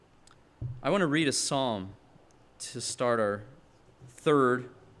I want to read a psalm to start our third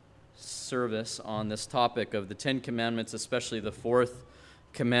service on this topic of the Ten Commandments, especially the fourth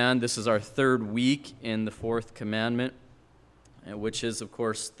command. This is our third week in the fourth commandment, which is, of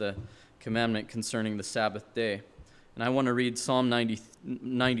course, the commandment concerning the Sabbath day. And I want to read Psalm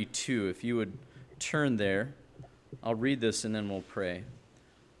 92. If you would turn there, I'll read this and then we'll pray.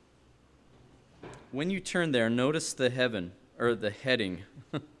 When you turn there, notice the heading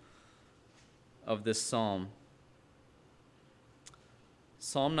of this psalm.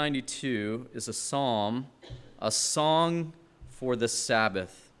 Psalm 92 is a psalm, a song for the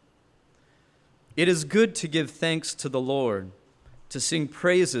Sabbath. It is good to give thanks to the Lord, to sing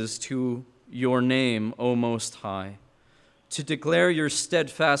praises to your name, O Most High, to declare your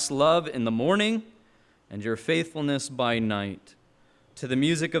steadfast love in the morning and your faithfulness by night, to the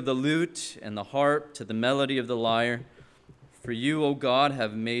music of the lute and the harp, to the melody of the lyre. For you, O God,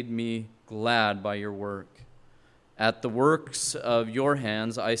 have made me glad by your work. At the works of your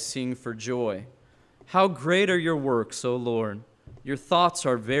hands I sing for joy. How great are your works, O Lord! Your thoughts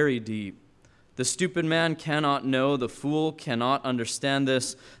are very deep. The stupid man cannot know, the fool cannot understand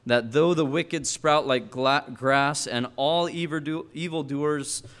this, that though the wicked sprout like grass and all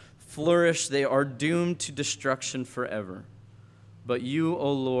evildoers flourish, they are doomed to destruction forever. But you,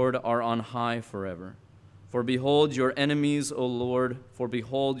 O Lord, are on high forever. For behold your enemies, O Lord, for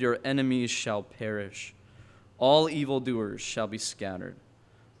behold your enemies shall perish. All evildoers shall be scattered.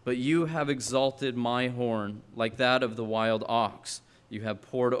 But you have exalted my horn like that of the wild ox. You have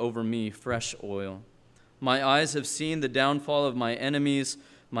poured over me fresh oil. My eyes have seen the downfall of my enemies.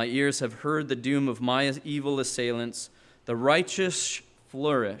 My ears have heard the doom of my evil assailants. The righteous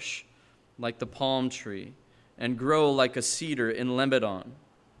flourish like the palm tree and grow like a cedar in Lebanon.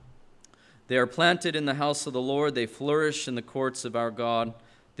 They are planted in the house of the Lord. They flourish in the courts of our God.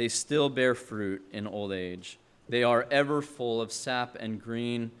 They still bear fruit in old age. They are ever full of sap and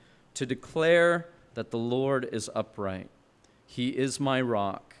green, to declare that the Lord is upright. He is my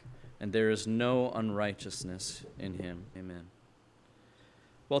rock, and there is no unrighteousness in him. Amen.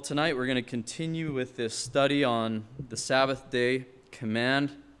 Well, tonight we're going to continue with this study on the Sabbath day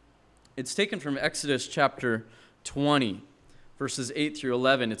command. It's taken from Exodus chapter 20, verses 8 through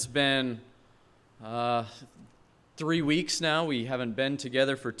 11. It's been 3 weeks now. We haven't been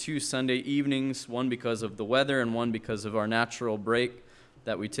together for 2 Sunday evenings, one because of the weather and one because of our natural break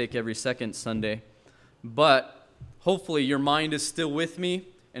that we take every second Sunday. But hopefully your mind is still with me,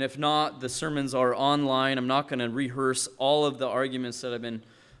 and if not, the sermons are online. I'm not going to rehearse all of the arguments that I've been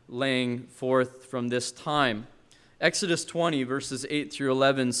laying forth from this time. Exodus 20, verses 8 through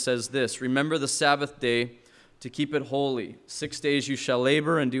 11 says this: Remember the Sabbath day to keep it holy. 6 days you shall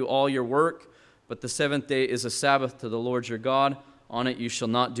labor and do all your work, but the seventh day is a Sabbath to the Lord your God. On it you shall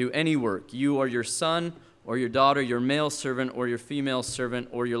not do any work, you or your son or your daughter, your male servant or your female servant,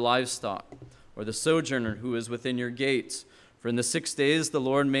 or your livestock, or the sojourner who is within your gates. For in the 6 days the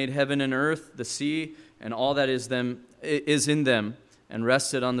Lord made heaven and earth, the sea, and all that is in them, and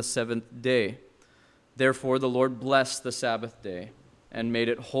rested on the seventh day. Therefore the Lord blessed the Sabbath day and made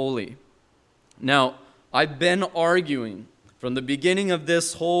it holy. Now, I've been arguing from the beginning of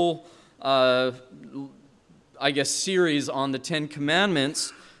this whole series on the Ten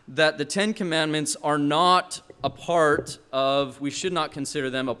Commandments, that the Ten Commandments are not a part of, we should not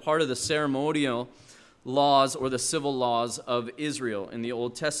consider them a part of the ceremonial laws or the civil laws of Israel in the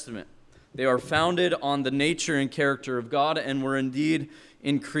Old Testament. They are founded on the nature and character of God, and were indeed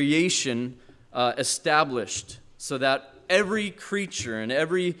in creation established, so that every creature and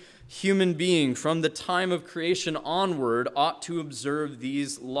every human being from the time of creation onward ought to observe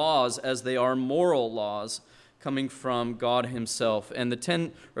these laws, as they are moral laws coming from God himself. And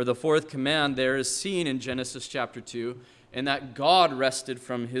the fourth command there is seen in Genesis chapter 2, in that God rested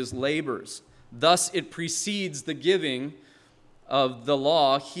from his labors. Thus it precedes the giving of the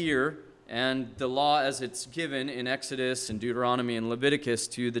law here, and the law as it's given in Exodus and Deuteronomy and Leviticus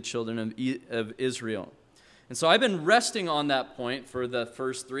to the children of Israel. And so I've been resting on that point for the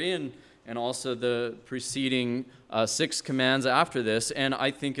first 3 and also the preceding 6 commands after this, and I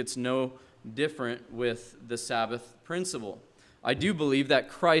think it's no different with the Sabbath principle. I do believe that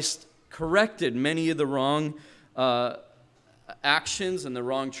Christ corrected many of the wrong actions and the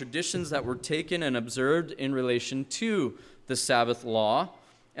wrong traditions that were taken and observed in relation to the Sabbath law.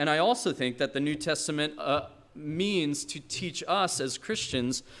 And I also think that the New Testament means to teach us as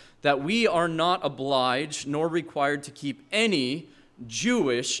Christians that we are not obliged nor required to keep any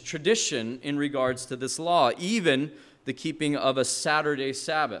Jewish tradition in regards to this law, even the keeping of a Saturday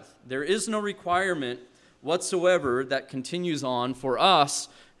Sabbath. There is no requirement whatsoever that continues on for us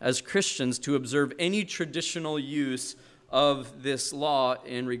as Christians to observe any traditional use of this law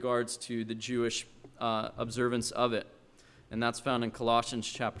in regards to the Jewish observance of it. And that's found in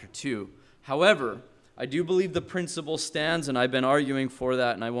Colossians chapter 2. However, I do believe the principle stands, and I've been arguing for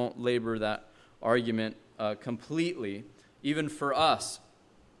that, and I won't labor that argument completely, even for us.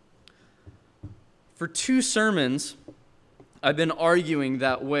 For 2 sermons, I've been arguing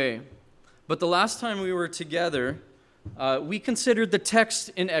that way. But the last time we were together, we considered the text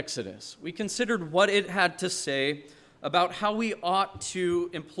in Exodus. We considered what it had to say about how we ought to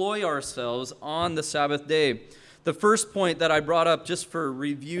employ ourselves on the Sabbath day. The first point that I brought up, just for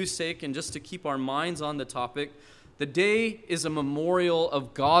review's sake and just to keep our minds on the topic, the day is a memorial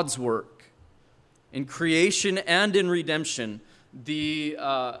of God's work in creation and in redemption. The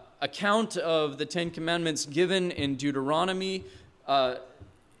account of the Ten Commandments given in Deuteronomy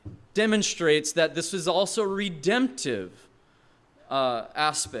demonstrates that this is also redemptive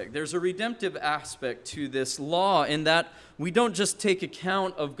aspect. There's a redemptive aspect to this law in that we don't just take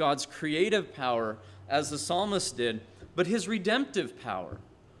account of God's creative power as the psalmist did, but his redemptive power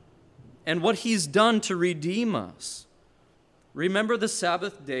and what he's done to redeem us. Remember the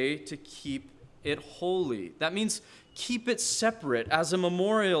Sabbath day to keep it holy. That means keep it separate as a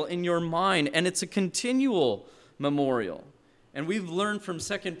memorial in your mind, and it's a continual memorial. And we've learned from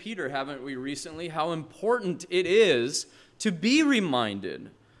 2 Peter, haven't we, recently, how important it is to be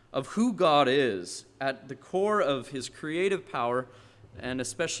reminded of who God is at the core of his creative power and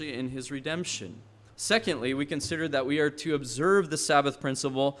especially in his redemption. Secondly, we considered that we are to observe the Sabbath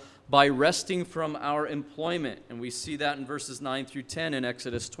principle by resting from our employment. And we see that in verses 9 through 10 in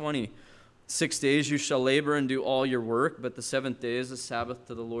Exodus 20. 6 days you shall labor and do all your work, but the seventh day is a Sabbath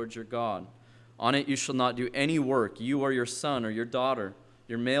to the Lord your God. On it you shall not do any work, you or your son or your daughter,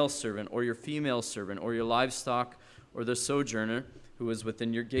 your male servant or your female servant, or your livestock or the sojourner who is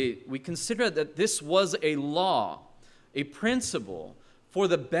within your gate. We consider that this was a law, a principle for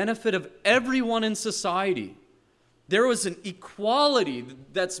the benefit of everyone in society. There was an equality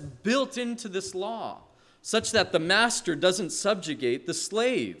that's built into this law, such that the master doesn't subjugate the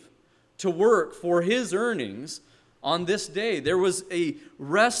slave to work for his earnings on this day. There was a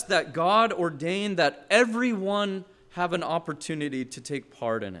rest that God ordained that everyone have an opportunity to take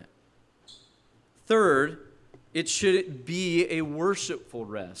part in it. Third, it should be a worshipful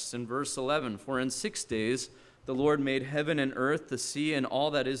rest. In verse 11, for in 6 days the Lord made heaven and earth, the sea, and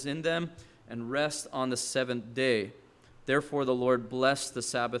all that is in them, and rest on the seventh day. Therefore the Lord blessed the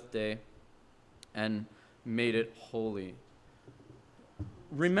Sabbath day and made it holy.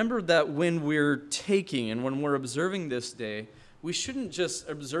 Remember that when we're taking and when we're observing this day, we shouldn't just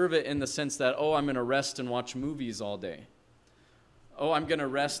observe it in the sense that, oh, I'm going to rest and watch movies all day. Oh, I'm going to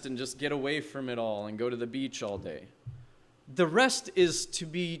rest and just get away from it all and go to the beach all day. The rest is to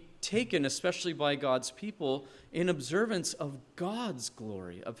be taken, especially by God's people, in observance of God's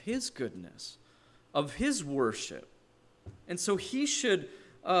glory, of his goodness, of his worship. And so he should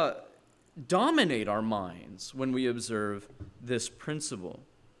dominate our minds when we observe this principle.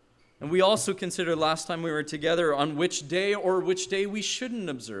 And we also considered last time we were together on which day we shouldn't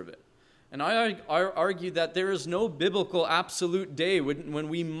observe it. And I argue that there is no biblical absolute day when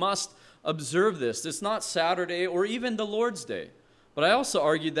we must observe this. It's not Saturday or even the Lord's Day. But I also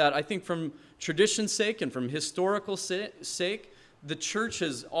argued that I think from tradition's sake and from historical sake, the church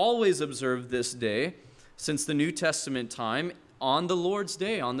has always observed this day since the New Testament time on the Lord's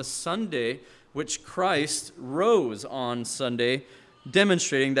Day, on the Sunday, which Christ rose on Sunday,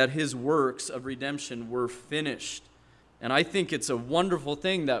 demonstrating that his works of redemption were finished. And I think it's a wonderful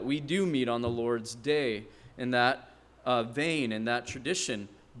thing that we do meet on the Lord's Day in that vein, in that tradition.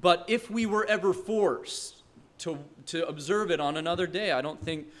 But if we were ever forced to observe it on another day, I don't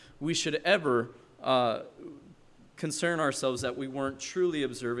think we should ever concern ourselves that we weren't truly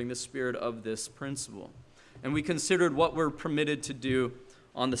observing the spirit of this principle. And we considered what we're permitted to do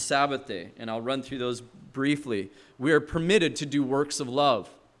on the Sabbath day, and I'll run through those briefly. We are permitted to do works of love,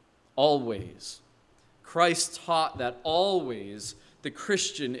 always. Christ taught that always the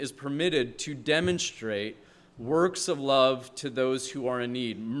Christian is permitted to demonstrate works of love to those who are in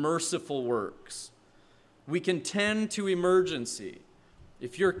need, merciful works. We can tend to emergency.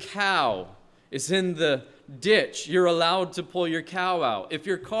 If your cow is in the ditch, you're allowed to pull your cow out. If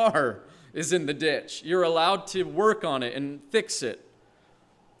your car is in the ditch, you're allowed to work on it and fix it.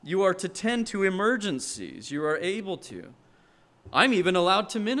 You are to tend to emergencies. You are able to. I'm even allowed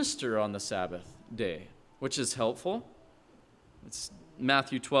to minister on the Sabbath day, which is helpful. It's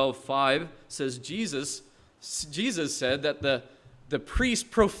Matthew 12:5 says Jesus said that the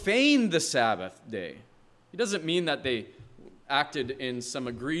priest profaned the Sabbath day. He doesn't mean that they acted in some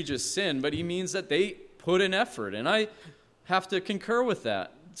egregious sin, but he means that they put an effort. And I have to concur with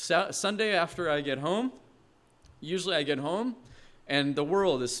that. Sunday after I get home, usually I get home, and the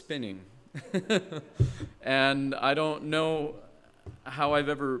world is spinning. And I don't know how I've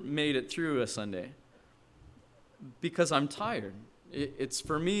ever made it through a Sunday because I'm tired. It's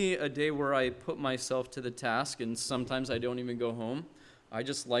for me a day where I put myself to the task, and sometimes I don't even go home. I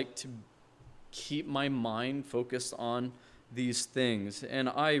just like to keep my mind focused on these things, and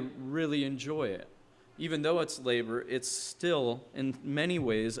I really enjoy it. Even though it's labor, it's still, in many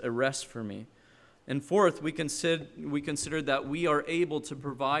ways, a rest for me. And fourth, we consider that we are able to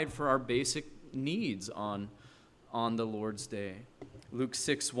provide for our basic needs on the Lord's day. Luke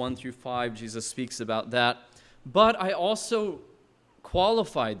 6, 1 through 5, Jesus speaks about that. But I also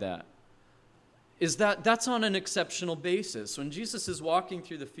qualified that, is that that's on an exceptional basis. When Jesus is walking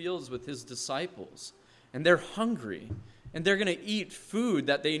through the fields with his disciples, and they're hungry, and they're going to eat food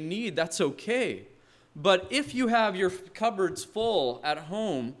that they need, that's okay. But if you have your cupboards full at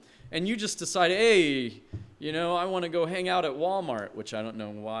home, and you just decide, hey, I want to go hang out at Walmart, which I don't know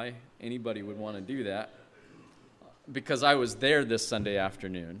why anybody would want to do that, because I was there this Sunday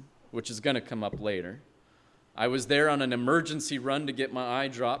afternoon, which is going to come up later. I was there on an emergency run to get my eye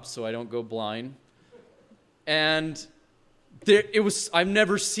dropped so I don't go blind. And I've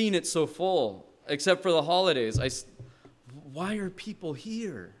never seen it so full, except for the holidays. Why are people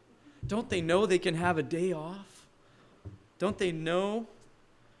here? Don't they know they can have a day off? Don't they know?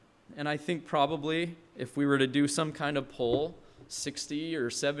 And I think probably if we were to do some kind of poll, 60 or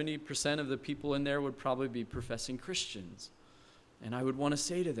 70% of the people in there would probably be professing Christians. And I would want to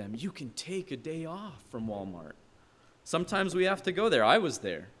say to them, you can take a day off from Walmart. Sometimes we have to go there. I was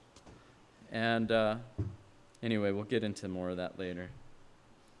there. And anyway, we'll get into more of that later.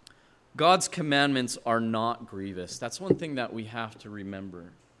 God's commandments are not grievous. That's one thing that we have to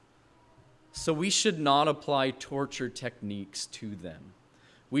remember. So we should not apply torture techniques to them.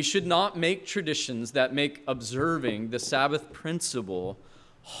 We should not make traditions that make observing the Sabbath principle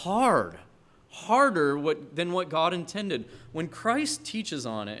harder than what God intended. When Christ teaches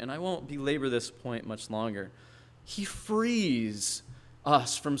on it, and I won't belabor this point much longer, he frees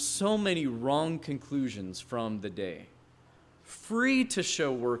us from so many wrong conclusions from the day. Free to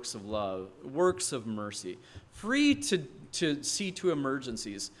show works of love, works of mercy, free to see to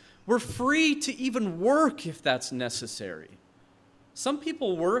emergencies. We're free to even work if that's necessary. Some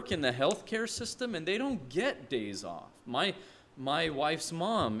people work in the healthcare system and they don't get days off. My wife's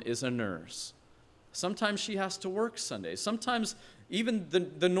mom is a nurse. Sometimes she has to work Sundays. Sometimes even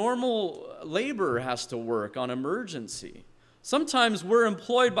the normal laborer has to work on emergency. Sometimes we're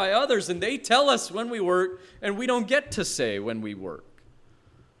employed by others and they tell us when we work and we don't get to say when we work.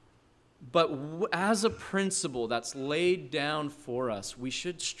 But as a principle that's laid down for us, we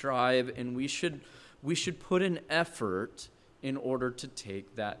should strive and we should put an effort in order to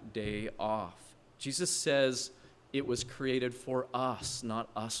take that day off. Jesus says it was created for us, not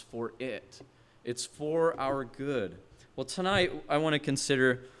us for it. It's for our good. Well, tonight I want to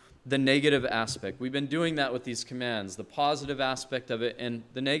consider the negative aspect. We've been doing that with these commands, the positive aspect of it and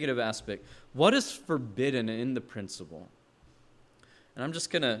the negative aspect. What is forbidden in the principle? And I'm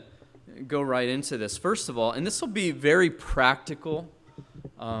just going to go right into this. First of all, and this will be very practical.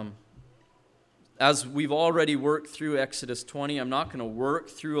 As we've already worked through Exodus 20, I'm not going to work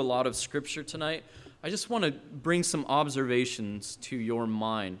through a lot of scripture tonight. I just want to bring some observations to your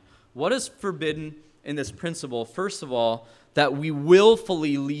mind. What is forbidden in this principle? First of all, that we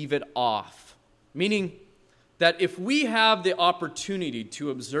willfully leave it off. Meaning that if we have the opportunity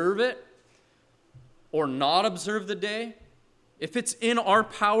to observe it or not observe the day, if it's in our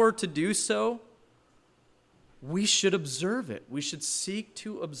power to do so, we should observe it. We should seek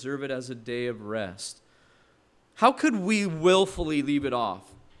to observe it as a day of rest. How could we willfully leave it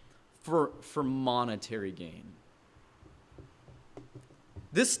off? For monetary gain.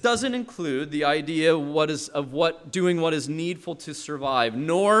 This doesn't include the idea of doing what is needful to survive,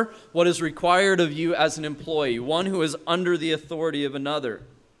 nor what is required of you as an employee, one who is under the authority of another.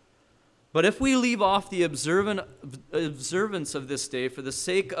 But if we leave off the observance of this day for the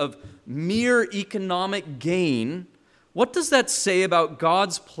sake of mere economic gain, what does that say about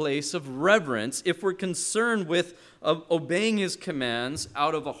God's place of reverence if we're concerned with obeying his commands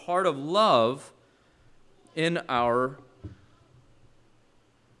out of a heart of love in our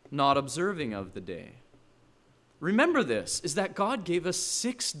not observing of the day? Remember this, is that God gave us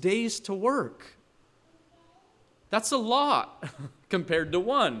 6 days to work. That's a lot compared to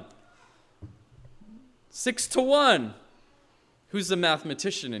one. 6 to 1. Who's the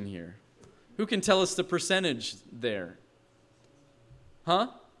mathematician in here? Who can tell us the percentage there? Huh?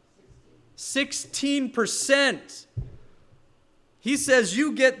 16%. He says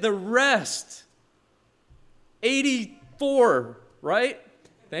you get the rest. 84, right?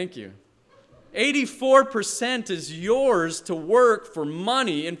 Thank you. 84% is yours to work for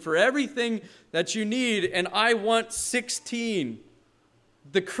money and for everything that you need, and I want 16.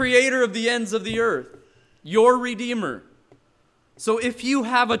 The creator of the ends of the earth, your Redeemer. So if you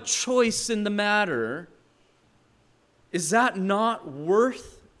have a choice in the matter, is that not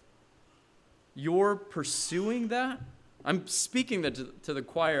worth your pursuing that? I'm speaking to the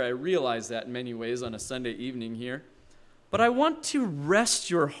choir. I realize that in many ways on a Sunday evening here. But I want to rest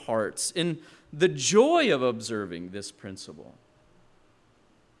your hearts in the joy of observing this principle.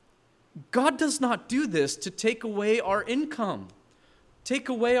 God does not do this to take away our income, take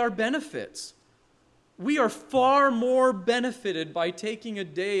away our benefits. We are far more benefited by taking a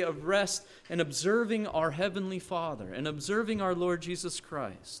day of rest and observing our Heavenly Father and observing our Lord Jesus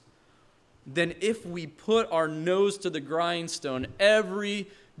Christ than if we put our nose to the grindstone every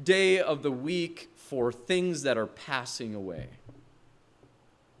day of the week for things that are passing away.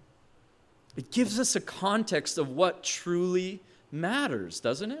 It gives us a context of what truly matters,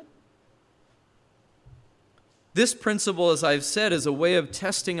 doesn't it? This principle, as I've said, is a way of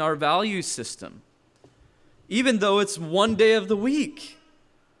testing our value system, even though it's one day of the week.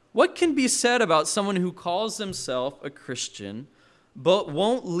 What can be said about someone who calls themselves a Christian but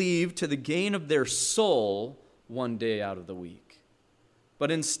won't leave to the gain of their soul one day out of the week,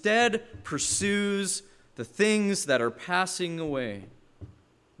 but instead pursues the things that are passing away?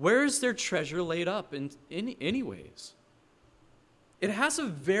 Where is their treasure laid up in any ways? It has a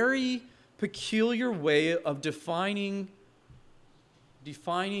very peculiar way of defining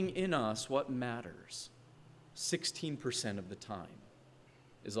in us what matters. 16% of the time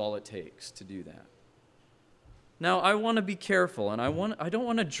is all it takes to do that. Now, I want to be careful, and I don't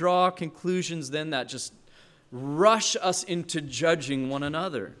want to draw conclusions then that just rush us into judging one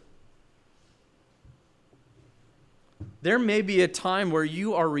another. There may be a time where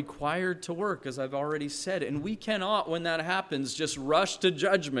you are required to work, as I've already said, and we cannot, when that happens, just rush to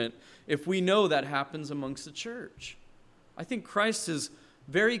judgment if we know that happens amongst the church. I think Christ is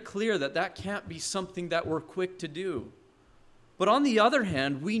very clear that that can't be something that we're quick to do. But on the other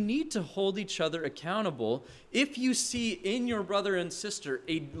hand, we need to hold each other accountable if you see in your brother and sister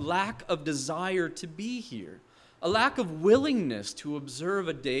a lack of desire to be here, a lack of willingness to observe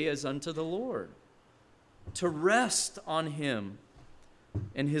a day as unto the Lord, to rest on Him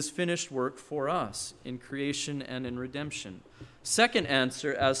and His finished work for us in creation and in redemption. Second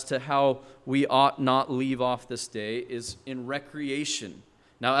answer as to how we ought not leave off this day is in recreation.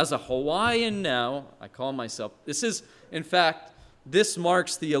 Now, as a Hawaiian now, I call myself, this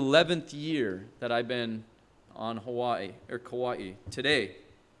marks the 11th year that I've been on Kauai. Today,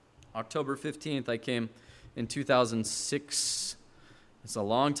 October 15th, I came in 2006. It's a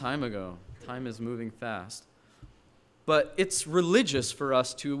long time ago. Time is moving fast. But it's religious for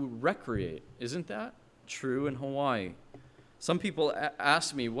us to recreate. Isn't that true in Hawaii? Some people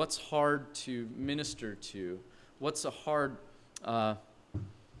ask me, what's hard to minister to? What's a hard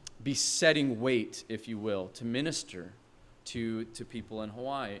besetting weight, if you will, to minister to people in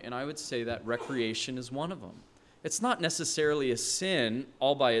Hawaii? And I would say that recreation is one of them. It's not necessarily a sin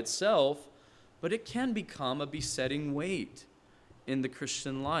all by itself, but it can become a besetting weight in the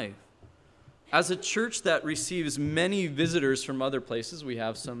Christian life. As a church that receives many visitors from other places, we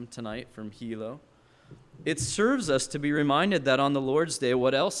have some tonight from Hilo, it serves us to be reminded that on the Lord's Day,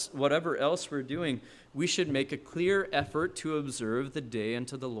 whatever else we're doing, we should make a clear effort to observe the day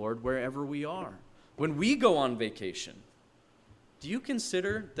unto the Lord wherever we are. When we go on vacation, do you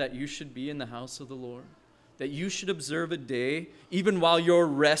consider that you should be in the house of the Lord? That you should observe a day even while you're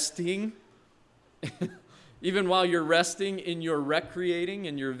resting? Even while you're resting in your recreating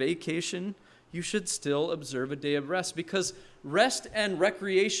in your vacation, you should still observe a day of rest, because rest and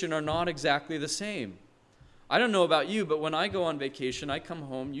recreation are not exactly the same. I don't know about you, but when I go on vacation, I come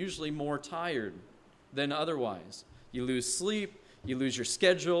home usually more tired than otherwise. You lose sleep, you lose your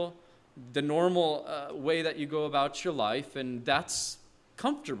schedule, the normal way that you go about your life, and that's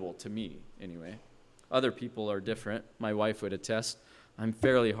comfortable to me anyway. Other people are different. My wife would attest. I'm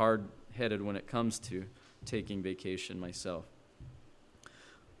fairly hard-headed when it comes to taking vacation myself.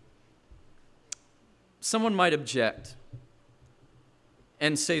 Someone might object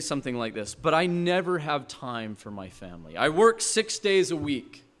and say something like this, but I never have time for my family. I work 6 days a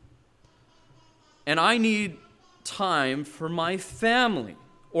week, and I need time for my family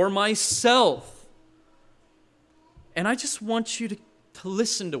or myself. And I just want you to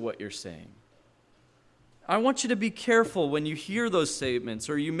listen to what you're saying. I want you to be careful when you hear those statements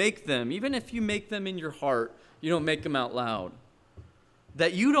or you make them, even if you make them in your heart, you don't make them out loud.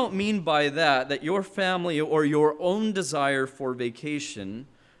 That you don't mean by that your family or your own desire for vacation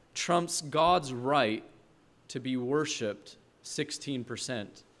trumps God's right to be worshiped 16%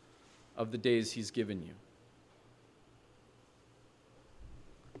 of the days he's given you.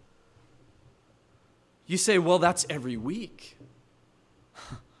 You say, well, that's every week.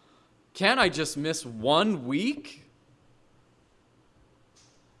 Can't I just miss 1 week?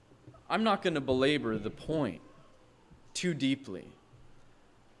 I'm not going to belabor the point too deeply.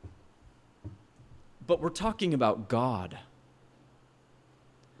 But we're talking about God.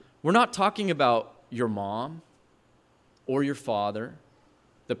 We're not talking about your mom or your father,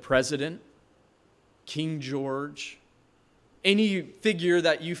 the president, King George, any figure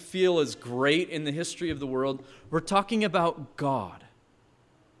that you feel is great in the history of the world. We're talking about God.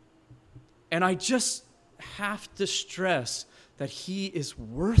 And I just have to stress that he is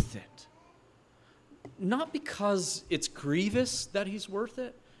worth it. Not because it's grievous that he's worth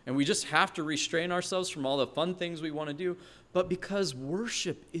it, and we just have to restrain ourselves from all the fun things we want to do, but because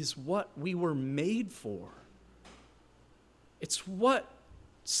worship is what we were made for. It's what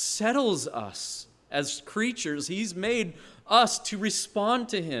settles us as creatures. He's made us to respond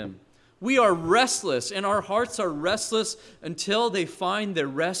to him. We are restless, and our hearts are restless until they find their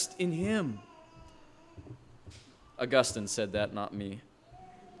rest in him. Augustine said that, not me.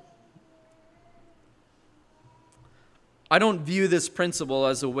 I don't view this principle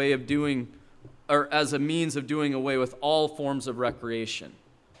as a way of doing, or as a means of doing away with all forms of recreation.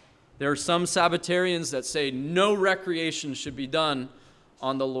 There are some Sabbatarians that say no recreation should be done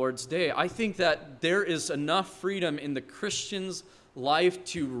on the Lord's Day. I think that there is enough freedom in the Christian's life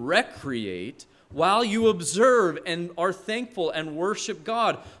to recreate while you observe and are thankful and worship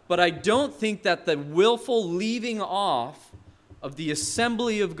God. But I don't think that the willful leaving off of the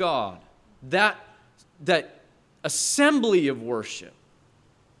assembly of God, that assembly of worship,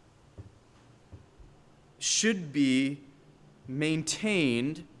 should be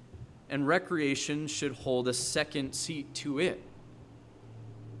maintained, and recreation should hold a second seat to it.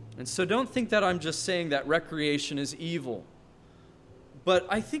 And so don't think that I'm just saying that recreation is evil. But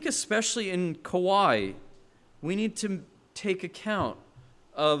I think especially in Kauai, we need to take account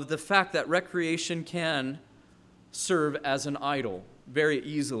of the fact that recreation can serve as an idol very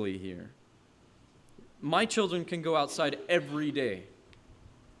easily here. My children can go outside every day,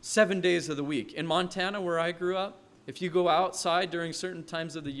 7 days of the week. In Montana, where I grew up, if you go outside during certain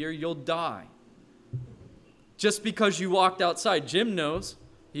times of the year, you'll die. Just because you walked outside. Jim knows.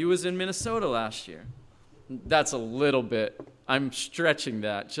 He was in Minnesota last year. That's a little bit. I'm stretching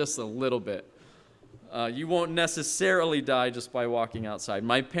that just a little bit. You won't necessarily die just by walking outside.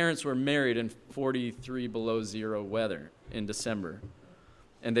 My parents were married in 43 below zero weather in December,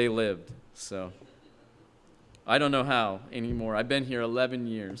 and they lived. So I don't know how anymore. I've been here 11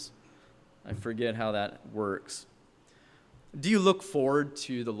 years. I forget how that works. Do you look forward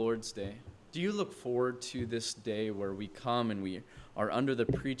to the Lord's Day? Do you look forward to this day where we come and we are under the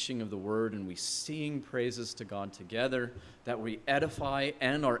preaching of the word and we sing praises to God together, that we edify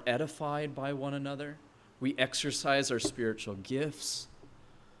and are edified by one another? We exercise our spiritual gifts.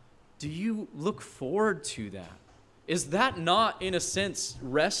 Do you look forward to that? Is that not, in a sense,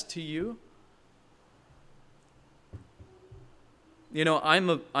 rest to you? You know, I'm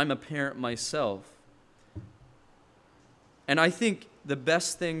a parent myself. And I think the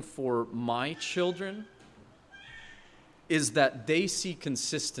best thing for my children is that they see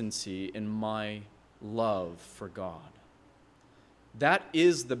consistency in my love for God. That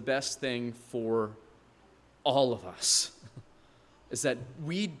is the best thing for all of us, is that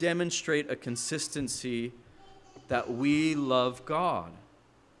we demonstrate a consistency that we love God.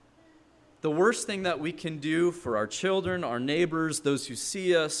 The worst thing that we can do for our children, our neighbors, those who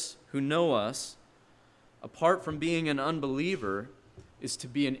see us, who know us, apart from being an unbeliever, is to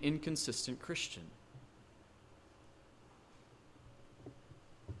be an inconsistent Christian.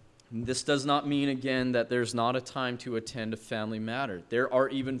 This does not mean, again, that there's not a time to attend a family matter. There are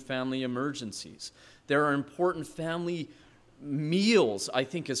even family emergencies. There are important family meals, I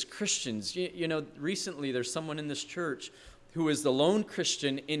think, as Christians. You know, recently there's someone in this church who is the lone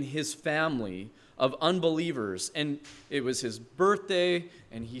Christian in his family of unbelievers. And it was his birthday,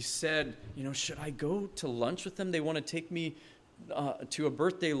 and he said, you know, should I go to lunch with them? They want to take me to a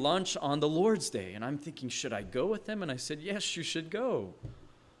birthday lunch on the Lord's Day. And I'm thinking, should I go with them? And I said, yes, you should go.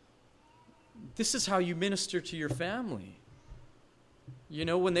 This is how you minister to your family. You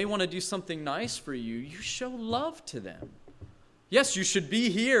know, when they want to do something nice for you, you show love to them. Yes, you should be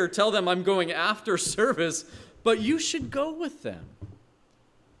here. Tell them I'm going after service, but you should go with them.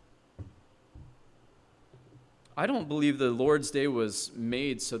 I don't believe the Lord's Day was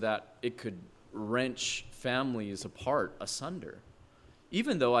made so that it could wrench families apart, asunder.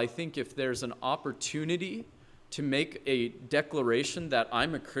 Even though I think if there's an opportunity to make a declaration that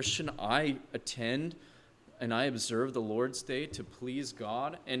I'm a Christian, I attend and I observe the Lord's Day to please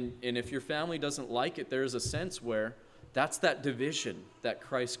God, and if your family doesn't like it, there's a sense where that's that division that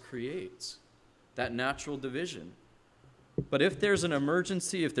Christ creates, that natural division. But if there's an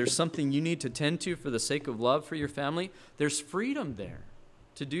emergency, if there's something you need to tend to for the sake of love for your family, there's freedom there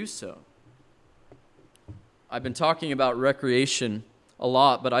to do so. I've been talking about recreation a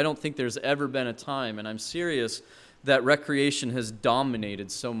lot, but I don't think there's ever been a time, and I'm serious, that recreation has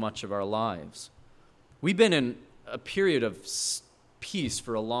dominated so much of our lives. We've been in a period of peace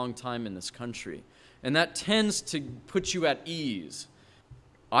for a long time in this country, and that tends to put you at ease.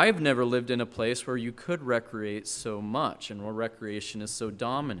 I've never lived in a place where you could recreate so much and where recreation is so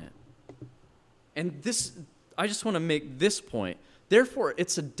dominant. And this, I just want to make this point. Therefore,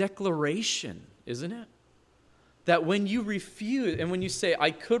 it's a declaration, isn't it? That when you refuse, and when you say, I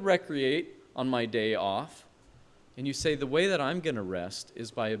could recreate on my day off, and you say, the way that I'm going to rest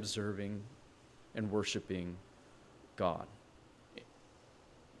is by observing and worshiping God.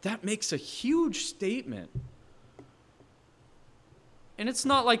 That makes a huge statement. And it's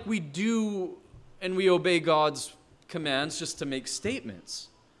not like we do and we obey God's commands just to make statements.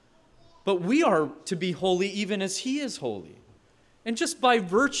 But we are to be holy even as He is holy. And just by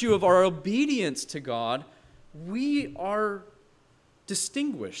virtue of our obedience to God, we are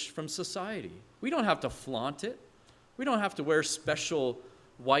distinguished from society. We don't have to flaunt it. We don't have to wear special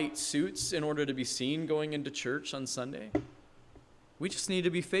white suits in order to be seen going into church on Sunday. We just need to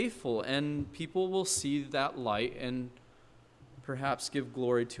be faithful, and people will see that light and perhaps give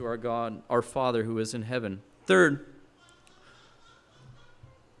glory to our God, our Father who is in heaven. Third,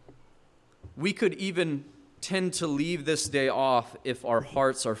 we could even tend to leave this day off if our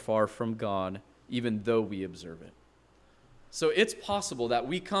hearts are far from God, even though we observe it. So it's possible that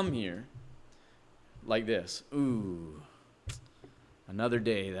we come here like this. Ooh, another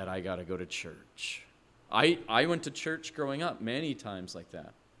day that I got to go to church. I went to church growing up many times like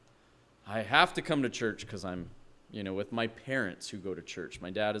that. I have to come to church because I'm, with my parents who go to church.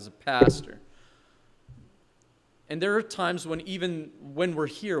 My dad is a pastor. And there are times when even when we're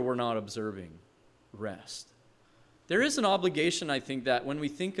here, we're not observing rest. There is an obligation, I think, that when we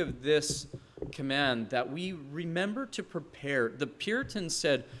think of this command, that we remember to prepare. The Puritans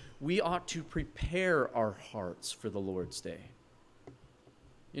said we ought to prepare our hearts for the Lord's Day.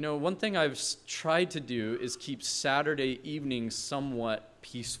 One thing I've tried to do is keep Saturday evenings somewhat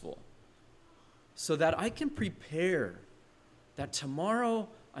peaceful so that I can prepare that tomorrow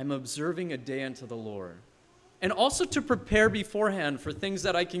I'm observing a day unto the Lord. And also to prepare beforehand for things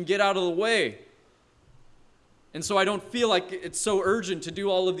that I can get out of the way. And so I don't feel like it's so urgent to do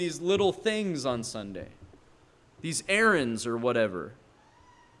all of these little things on Sunday, these errands or whatever.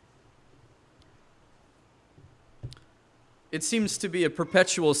 It seems to be a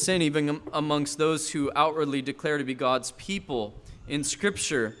perpetual sin even amongst those who outwardly declare to be God's people. In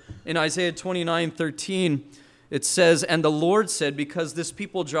Scripture, in Isaiah 29:13, it says, "And the Lord said, because this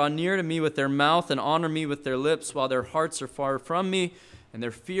people draw near to me with their mouth and honor me with their lips, while their hearts are far from me, and their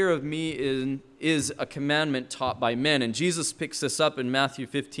fear of me is a commandment taught by men." And Jesus picks this up in Matthew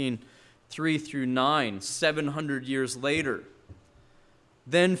 15:3-9, 700 years later.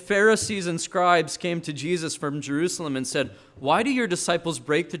 Then Pharisees and scribes came to Jesus from Jerusalem and said, "Why do your disciples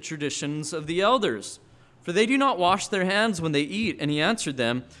break the traditions of the elders? For they do not wash their hands when they eat." And he answered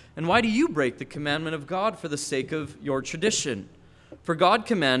them, "And why do you break the commandment of God for the sake of your tradition? For God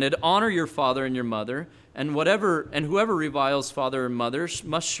commanded, 'Honor your father and your mother,' and whoever reviles father or mother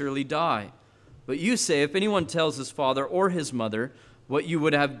must surely die. But you say, if anyone tells his father or his mother, 'What you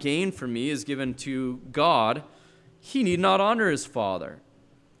would have gained from me is given to God,' he need not honor his father.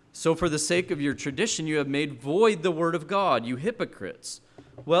 So for the sake of your tradition, you have made void the word of God, you hypocrites.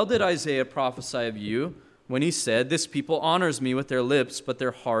 Well did Isaiah prophesy of you when he said, 'This people honors me with their lips, but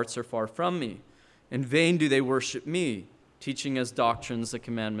their hearts are far from me. In vain do they worship me, teaching as doctrines the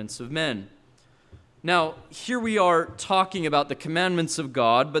commandments of men.'" Now, here we are talking about the commandments of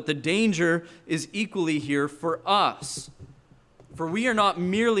God, but the danger is equally here for us. For we are not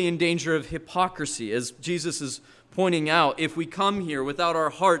merely in danger of hypocrisy, as Jesus is pointing out, if we come here without our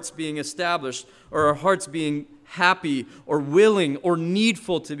hearts being established or our hearts being happy or willing or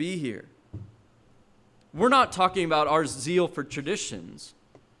needful to be here. We're not talking about our zeal for traditions.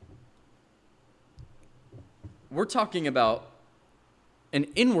 We're talking about an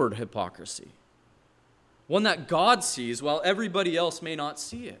inward hypocrisy, one that God sees while everybody else may not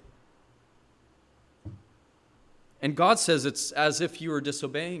see it. And God says it's as if you are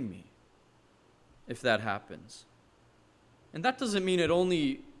disobeying me if that happens. And that doesn't mean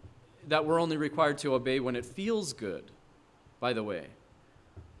that we're only required to obey when it feels good, by the way.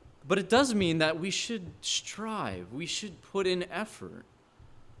 But it does mean that we should strive, we should put in effort,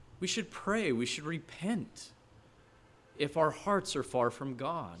 we should pray, we should repent if our hearts are far from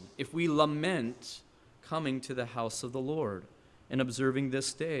God, if we lament coming to the house of the Lord and observing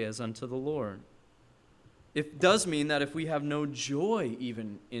this day as unto the Lord. It does mean that if we have no joy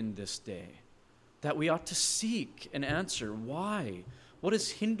even in this day, that we ought to seek and answer, why? What is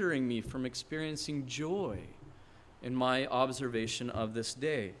hindering me from experiencing joy in my observation of this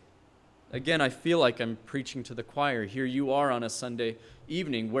day? Again, I feel like I'm preaching to the choir. Here you are on a Sunday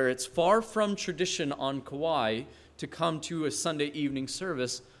evening where it's far from tradition on Kauai to come to a Sunday evening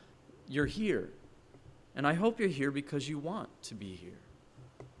service. You're here. And I hope you're here because you want to be here,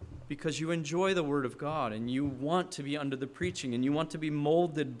 because you enjoy the Word of God and you want to be under the preaching and you want to be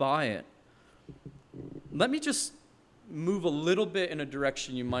molded by it. Let me just move a little bit in a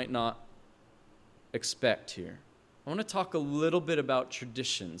direction you might not expect here. I want to talk a little bit about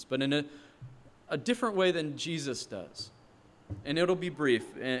traditions, but in a different way than Jesus does. And it'll be brief,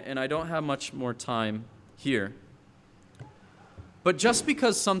 and I don't have much more time here. But just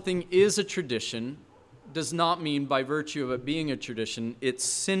because something is a tradition does not mean by virtue of it being a tradition, it's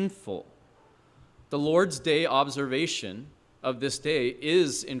sinful. The Lord's Day observation of this day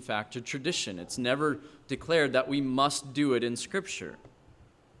is, in fact, a tradition. It's never declared that we must do it in Scripture.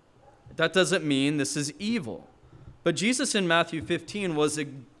 That doesn't mean this is evil. But Jesus in Matthew 15 was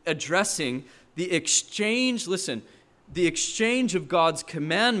addressing the exchange, the exchange of God's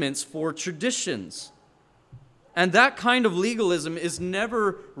commandments for traditions. And that kind of legalism is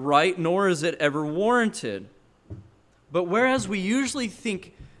never right, nor is it ever warranted. But whereas we usually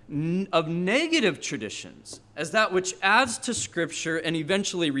think of negative traditions as that which adds to Scripture and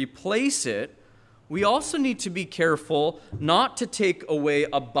eventually replace it, we also need to be careful not to take away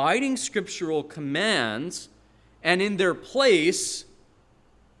abiding scriptural commands and in their place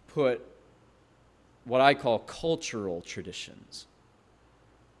put what I call cultural traditions.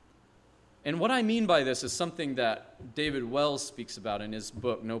 And what I mean by this is something that David Wells speaks about in his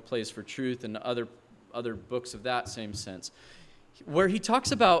book, No Place for Truth, and other books of that same sense, where he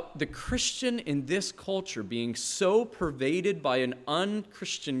talks about the Christian in this culture being so pervaded by an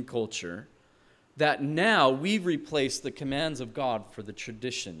unchristian culture that now we've replaced the commands of God for the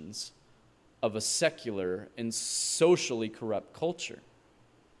traditions of a secular and socially corrupt culture.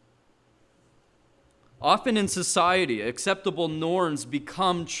 Often in society, acceptable norms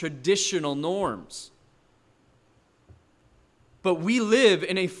become traditional norms. But we live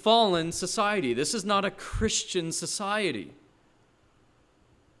in a fallen society. This is not a Christian society.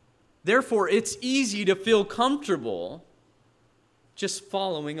 Therefore, it's easy to feel comfortable just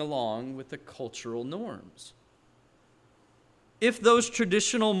following along with the cultural norms. If those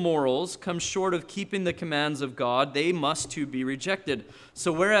traditional morals come short of keeping the commands of God, they must too be rejected.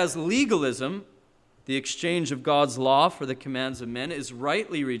 So whereas legalism, the exchange of God's law for the commands of men, is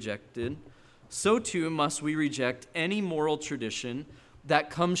rightly rejected, so too must we reject any moral tradition that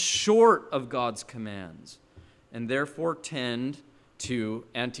comes short of God's commands, and therefore tend to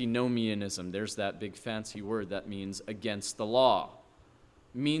antinomianism. There's that big fancy word that means against the law.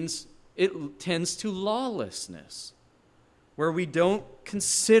 Means it tends to lawlessness, where we don't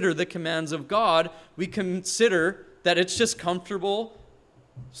consider the commands of God. We consider that it's just comfortable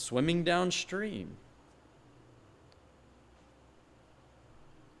swimming downstream.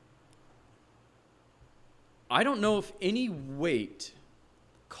 I don't know if any weight,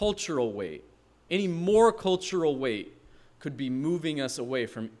 cultural weight, any more cultural weight could be moving us away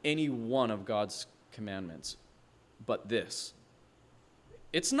from any one of God's commandments but this.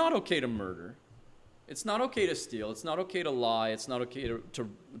 It's not okay to murder. It's not okay to steal. It's not okay to lie. It's not okay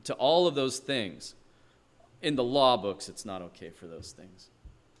to all of those things. In the law books, it's not okay for those things.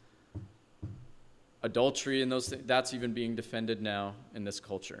 Adultery and those things, that's even being defended now in this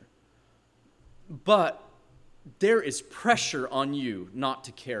culture. But there is pressure on you not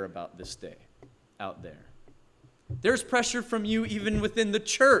to care about this day out there. There's pressure from you even within the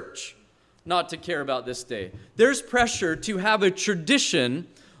church not to care about this day. There's pressure to have a tradition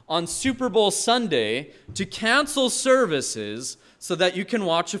on Super Bowl Sunday to cancel services so that you can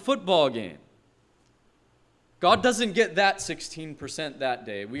watch a football game. God doesn't get that 16% that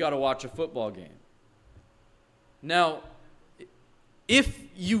day. We got to watch a football game. Now, If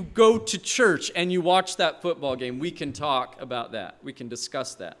you go to church and you watch that football game, we can talk about that. We can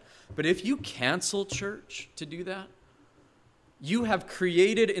discuss that. But if you cancel church to do that, you have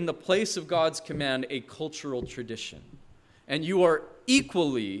created in the place of God's command a cultural tradition. And you are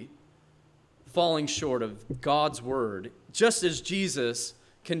equally falling short of God's word, just as Jesus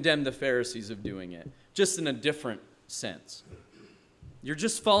condemned the Pharisees of doing it, just in a different sense. You're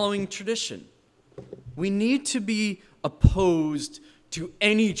just following tradition. We need to be opposed to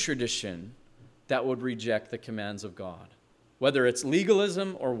any tradition that would reject the commands of God, whether it's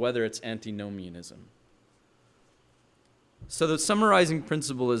legalism or whether it's antinomianism. So the summarizing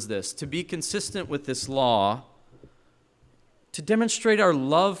principle is this: to be consistent with this law, to demonstrate our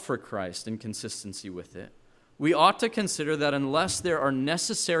love for Christ in consistency with it, we ought to consider that unless there are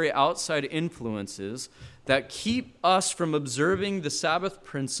necessary outside influences that keep us from observing the Sabbath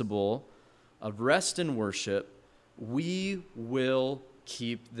principle of rest and worship, we will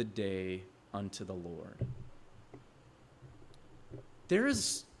keep the day unto the Lord. There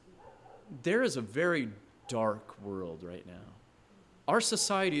is a very dark world right now. Our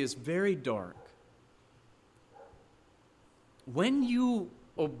society is very dark. When you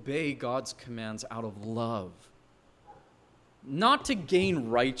obey God's commands out of love, not to gain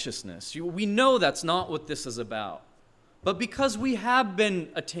righteousness, we know that's not what this is about, but because we have been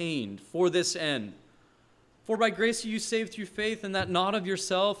attained for this end. For by grace are you saved through faith, and that not of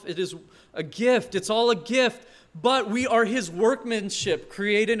yourself. It is a gift. It's all a gift. But we are his workmanship,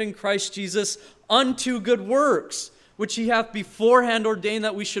 created in Christ Jesus unto good works, which he hath beforehand ordained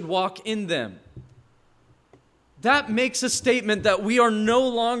that we should walk in them. That makes a statement that we are no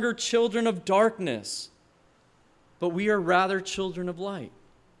longer children of darkness, but we are rather children of light.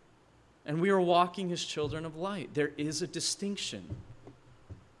 And we are walking as children of light. There is a distinction.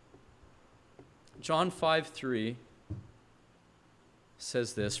 John 5:3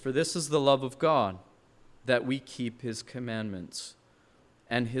 says this: "For this is the love of God, that we keep his commandments,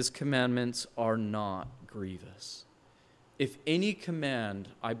 and his commandments are not grievous." If any command,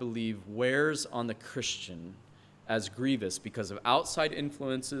 I believe, wears on the Christian as grievous because of outside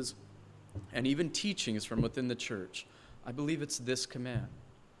influences and even teachings from within the church, I believe it's this command.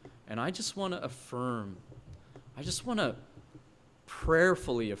 And I just want to affirm, I just want to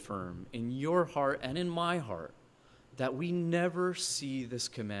prayerfully affirm in your heart and in my heart that we never see this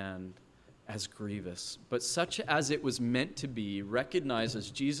command as grievous, but such as it was meant to be, recognized, as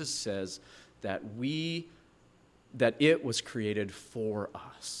Jesus says, that it was created for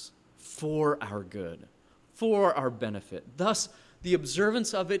us, for our good, for our benefit. Thus, the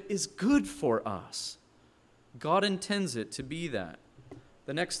observance of it is good for us. God intends it to be that.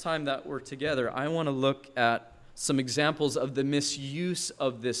 The next time that we're together, I want to look at some examples of the misuse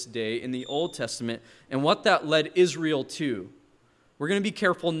of this day in the Old Testament and what that led Israel to. We're going to be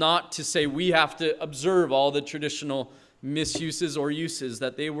careful not to say we have to observe all the traditional misuses or uses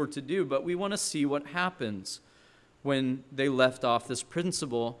that they were to do, but we want to see what happens when they left off this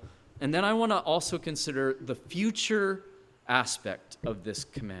principle. And then I want to also consider the future aspect of this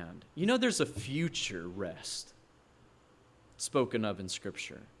command. You know, there's a future rest spoken of in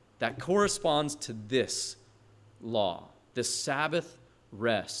Scripture that corresponds to this law, this Sabbath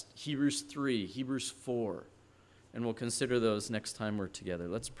rest. Hebrews 3, Hebrews 4. And we'll consider those next time we're together.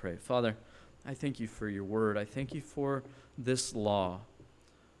 Let's pray. Father, I thank you for your word. I thank you for this law.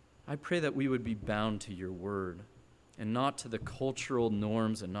 I pray that we would be bound to your word and not to the cultural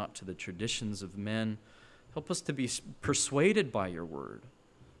norms and not to the traditions of men. Help us to be persuaded by your word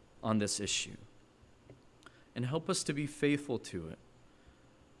on this issue. And help us to be faithful to it.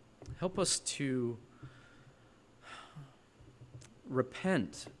 Help us to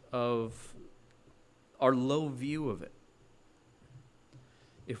repent of our low view of it,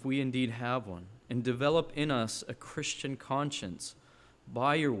 if we indeed have one, and develop in us a Christian conscience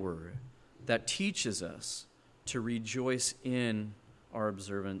by your word that teaches us to rejoice in our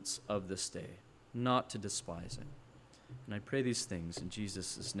observance of this day, not to despise it. And I pray these things in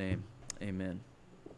Jesus' name. Amen.